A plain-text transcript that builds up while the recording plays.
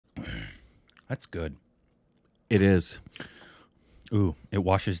That's good. It is. Ooh, it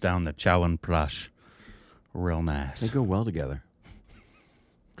washes down the Chyawanprash. Real nice. They go well together.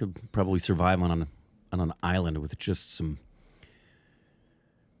 Could probably survive on an island with just some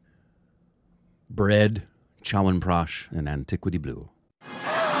bread, Chyawanprash, and Antiquity Blue.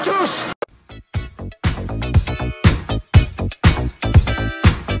 Juice!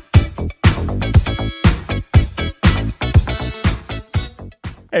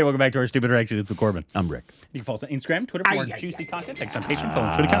 Hey, welcome back to our Stupid Reactions with Corbin. I'm Rick. You can follow us on Instagram, Twitter for more juicy content. Thanks on Patreon.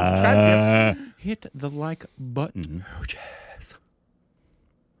 Follow should account, subscribe. Hit the like button. Oh, yes.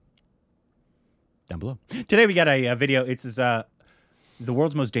 Down below. Today we got a video. It's the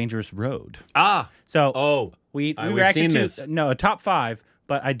world's most dangerous road. So we reacted to a top 5,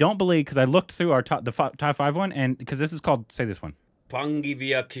 but I don't believe because I looked through our top 5 one, and because this is called, say this one, Pangi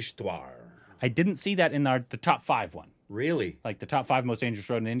via Kishtwar. I didn't see that in the top 5 one. Really? Like the top 5 most dangerous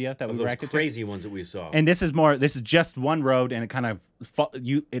road in India that we reacted to. Crazy ones that we saw. And this is more. This is just one road, and it kind of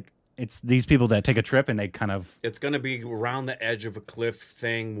it's these people that take a trip and they kind of. It's going to be around the edge of a cliff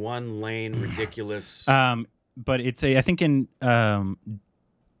thing, one lane, ridiculous. But it's I think in the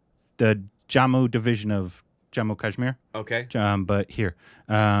Jammu division of Jammu Kashmir. Okay. But here,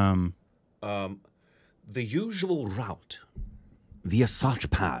 the usual route via Sach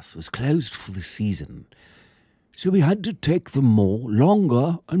Pass was closed for the season. So we had to take the more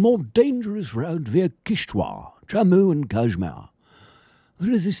longer and more dangerous route via Kishtwar, Jammu and Kashmir.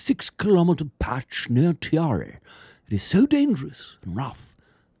 There is a 6-kilometer patch near Tiari. It is so dangerous and rough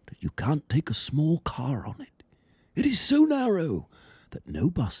that you can't take a small car on it. It is so narrow that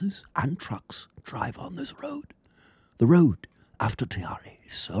no buses and trucks drive on this road. The road after Tiari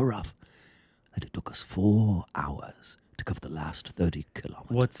is so rough that it took us 4 hours to cover the last 30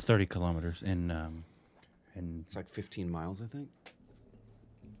 kilometers. What's 30 kilometers in? It's like 15 miles, I think.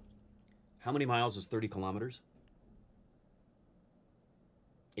 How many miles is 30 kilometers?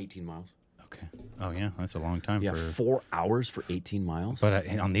 18 miles. Okay. Oh, yeah. That's a long time. Yeah, 4 hours for 18 miles. But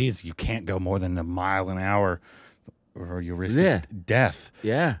on these, you can't go more than a mile an hour or you risk death.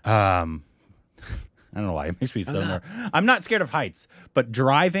 Yeah. I don't know why. It makes me so nervous. I'm not scared of heights, but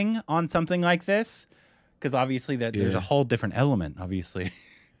driving on something like this, because obviously there's a whole different element, obviously.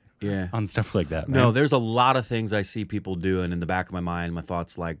 Yeah. On stuff like that. No, there's a lot of things I see people doing in the back of my mind. My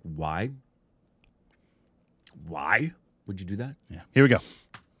thoughts like, why? Why would you do that? Yeah. Here we go.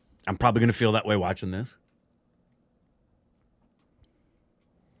 I'm probably going to feel that way watching this.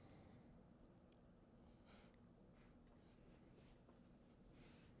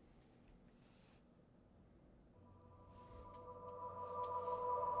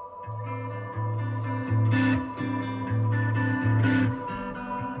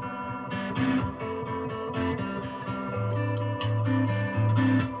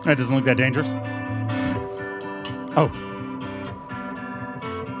 That doesn't look that dangerous. Oh.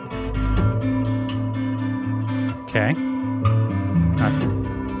 Okay.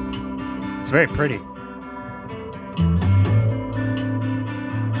 It's very pretty.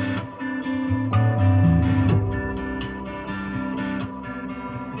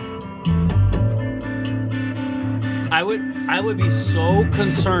 I would be so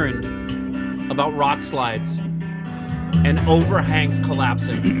concerned about rock slides and overhangs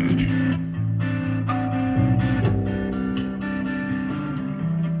collapsing.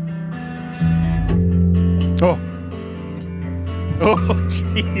 Oh. Oh,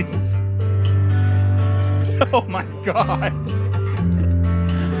 jeez. Oh, my God.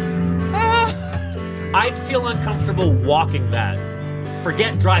 I'd feel uncomfortable walking that.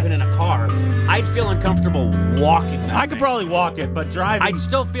 Forget driving in a car. I'd feel uncomfortable walking that. I could probably walk it, but driving... I'd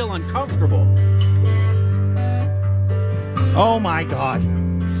still feel uncomfortable. Oh, my God.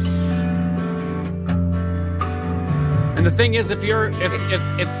 And the thing is, if you're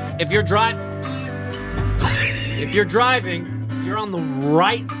driving, you're on the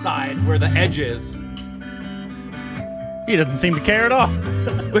right side where the edge is. He doesn't seem to care at all.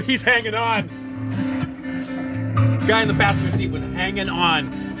 But he's hanging on. Guy in the passenger seat was hanging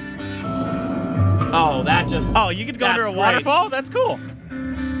on. Oh, that just... Oh, you could go under a waterfall? That's cool.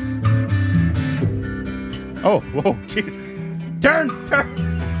 Oh, whoa, jeez. Turn!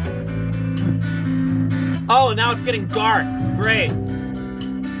 Oh, now it's getting dark. Great.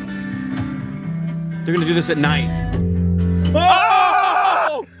 They're gonna do this at night.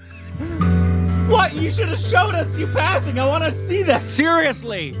 Oh! What? You should have showed us you passing. I want to see that.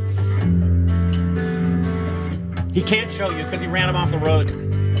 Seriously. He can't show you because he ran him off the road.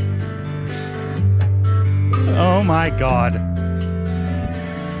 Oh my God.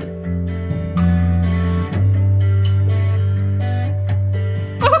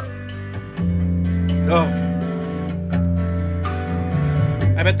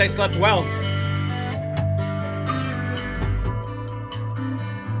 bet they slept well.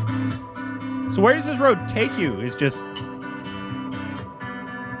 So where does this road take you? It's just...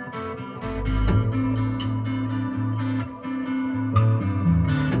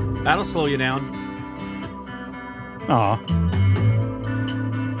 That'll slow you down. Aw.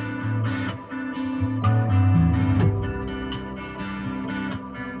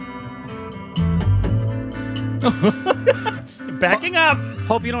 Backing up.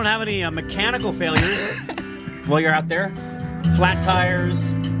 Hope you don't have any mechanical failures while you're out there. Flat tires,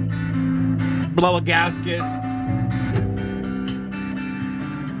 blow a gasket.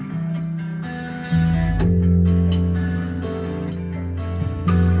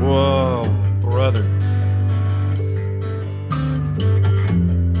 Whoa, brother.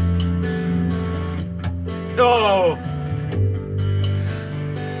 Oh.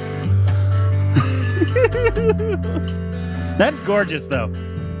 That's gorgeous, though.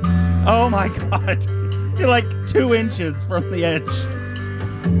 Oh my God. You're like 2 inches from the edge.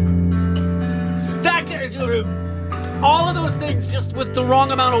 All of those things just with the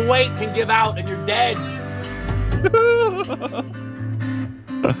wrong amount of weight can give out and you're dead.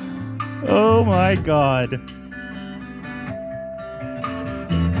 Oh my God.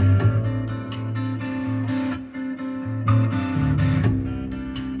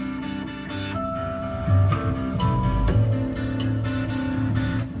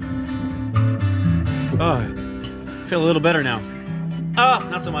 Oh, I feel a little better now. Oh,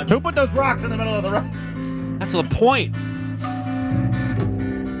 not so much. Who put those rocks in the middle of the road? That's the point.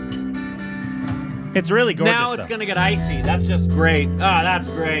 It's really gorgeous. Now it's going to get icy. That's just great. Oh, that's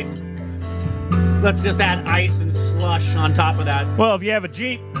great. Let's just add ice and slush on top of that. Well, if you have a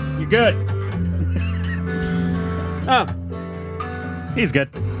Jeep, you're good. Oh. He's good.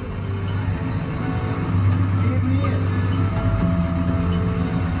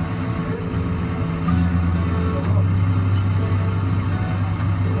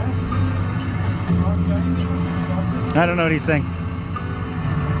 I don't know what he's saying.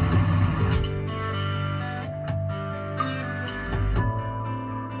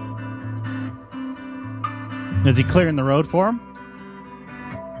 Is he clearing the road for him?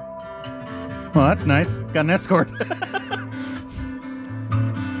 Well, that's nice. Got an escort.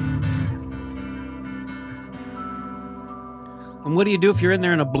 And what do you do if you're in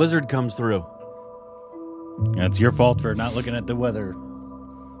there and a blizzard comes through? That's your fault for not looking at the weather.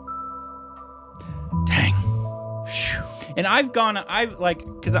 Dang. Whew. And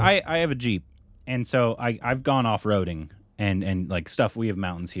because I have a Jeep, and so I've gone off-roading and like stuff. We have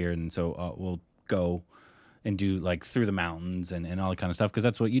mountains here, and so we'll go and do like through the mountains and all that kind of stuff, because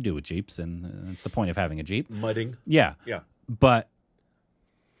that's what you do with Jeeps, and that's the point of having a Jeep. Mudding. Yeah. Yeah. But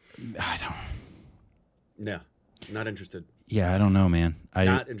I don't. Yeah. Not interested. Yeah, I don't know, man.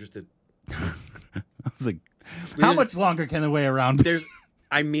 Not interested. I was like, how much longer can the way around?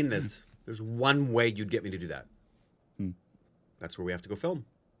 I mean this. There's one way you'd get me to do that. That's where we have to go film.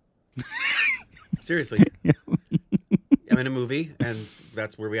 Seriously. Yeah. I'm in a movie, and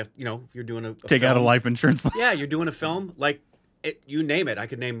that's where we have, you're doing a take film. Out a life insurance plan. Yeah, you're doing a film. Like, you name it. I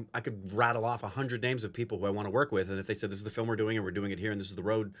could rattle off 100 names of people who I want to work with, and if they said, this is the film we're doing, and we're doing it here, and this is the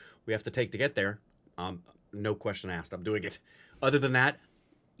road we have to take to get there, no question asked, I'm doing it. Other than that,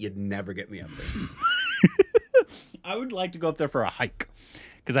 you'd never get me up there. I would like to go up there for a hike,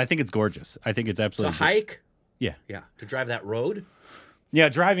 because I think it's gorgeous. I think it's absolutely... So hike? Yeah. Yeah. To drive that road? Yeah,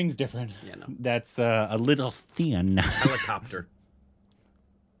 driving's different. Yeah, no. That's a little thin. Helicopter.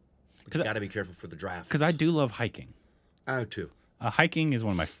 But you got to be careful for the drafts. Because I do love hiking. I do too. Hiking is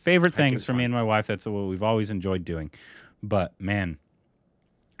one of my favorite things for me and my wife. That's what we've always enjoyed doing. But, man,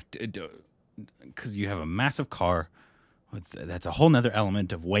 because you have a massive car, that's a whole nother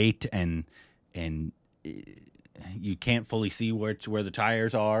element of weight, and you can't fully see where the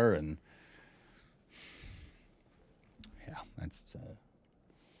tires are, and... Yeah, that's...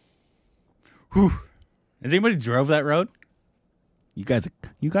 Whew. Has anybody drove that road? You guys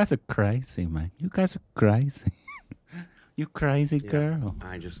are crazy, man. You guys are crazy. You crazy girl.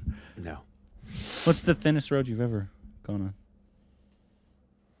 No. What's the thinnest road you've ever gone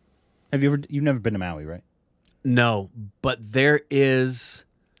on? You've never been to Maui, right? No, but there's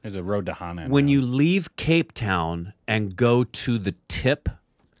a road to Hana. When you leave Cape Town and go to the tip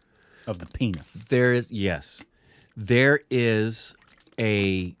of the penis. There is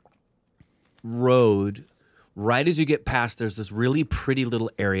a road right as you get past. There's this really pretty little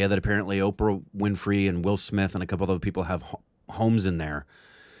area that apparently Oprah Winfrey and Will Smith and a couple of other people have homes in there,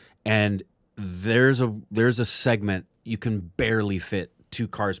 and there's a segment you can barely fit two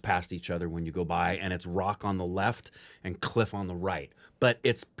cars past each other when you go by, and it's rock on the left and cliff on the right. But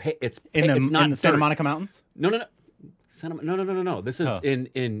it's not in the Santa Monica Mountains. No. No. This is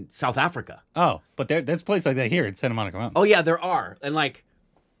in South Africa. Oh, but there's a place like that here in Santa Monica Mountains. Oh yeah, there are. And like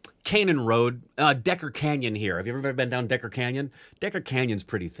Canaan Road, Decker Canyon here. Have you ever been down Decker Canyon? Decker Canyon's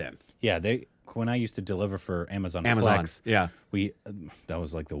pretty thin. Yeah, when I used to deliver for Amazon Flex, yeah, that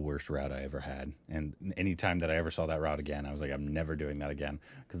was like the worst route I ever had. And anytime that I ever saw that route again, I was like, I'm never doing that again,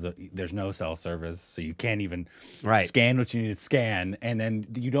 because there's no cell service, so you can't even scan what you need to scan, and then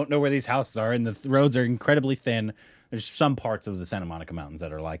you don't know where these houses are, and the roads are incredibly thin. There's some parts of the Santa Monica Mountains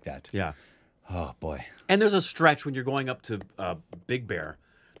that are like that. Yeah. Oh boy. And there's a stretch when you're going up to Big Bear.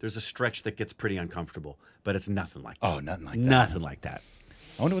 There's a stretch that gets pretty uncomfortable, but it's nothing like that. Oh, nothing like that. Nothing like that.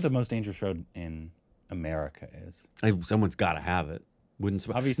 I wonder what the most dangerous road in America is. Someone's got to have it.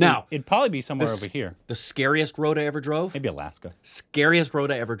 Obviously, now it'd probably be somewhere over here. The scariest road I ever drove? Maybe Alaska. Scariest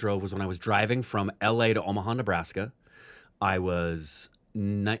road I ever drove was when I was driving from L.A. to Omaha, Nebraska. I was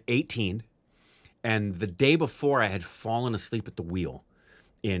 18, and the day before I had fallen asleep at the wheel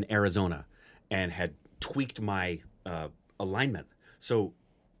in Arizona and had tweaked my alignment. So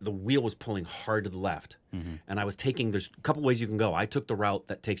the wheel was pulling hard to the left, and I was there's a couple ways you can go. I took the route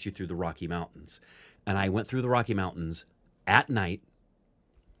that takes you through the Rocky Mountains, and I went through the Rocky Mountains at night.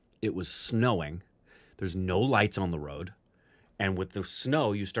 It was snowing. There's no lights on the road, and with the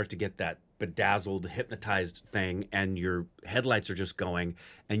snow, you start to get that bedazzled, hypnotized thing, and your headlights are just going,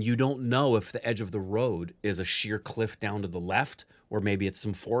 and you don't know if the edge of the road is a sheer cliff down to the left, or maybe it's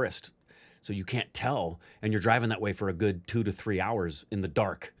some forest. So you can't tell, and you're driving that way for a good 2 to 3 hours in the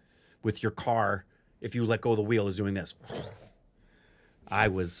dark with your car, if you let go of the wheel, is doing this. I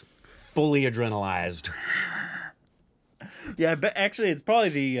was fully adrenalized. Yeah, but actually it's probably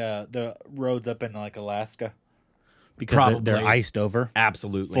the roads up in like Alaska. Because they're iced over.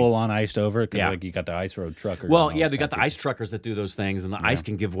 Absolutely. Full on iced over, because like you got the ice road truckers. Well, yeah, they got the ice truckers that do those things, and the ice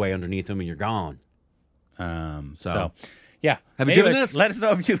can give way underneath them and you're gone. So yeah. Have you driven this? Let us know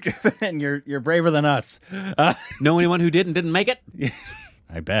if you've driven it and you're braver than us. Know anyone who didn't make it?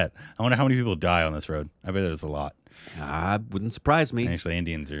 I bet. I wonder how many people die on this road. I bet there's a lot. Wouldn't surprise me. Actually,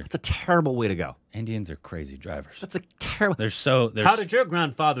 Indians are... It's a terrible way to go. Indians are crazy drivers. That's a terrible... How did your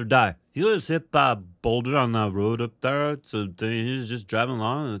grandfather die? He was hit by a boulder on the road up there. So he was just driving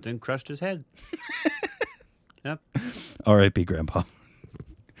along and the thing crushed his head. Yep. R.I.P. Grandpa.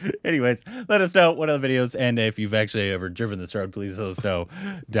 Anyways, let us know what other videos, and if you've actually ever driven this road, please let us know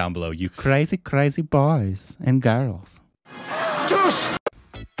down below. You crazy, crazy boys and girls. Juice!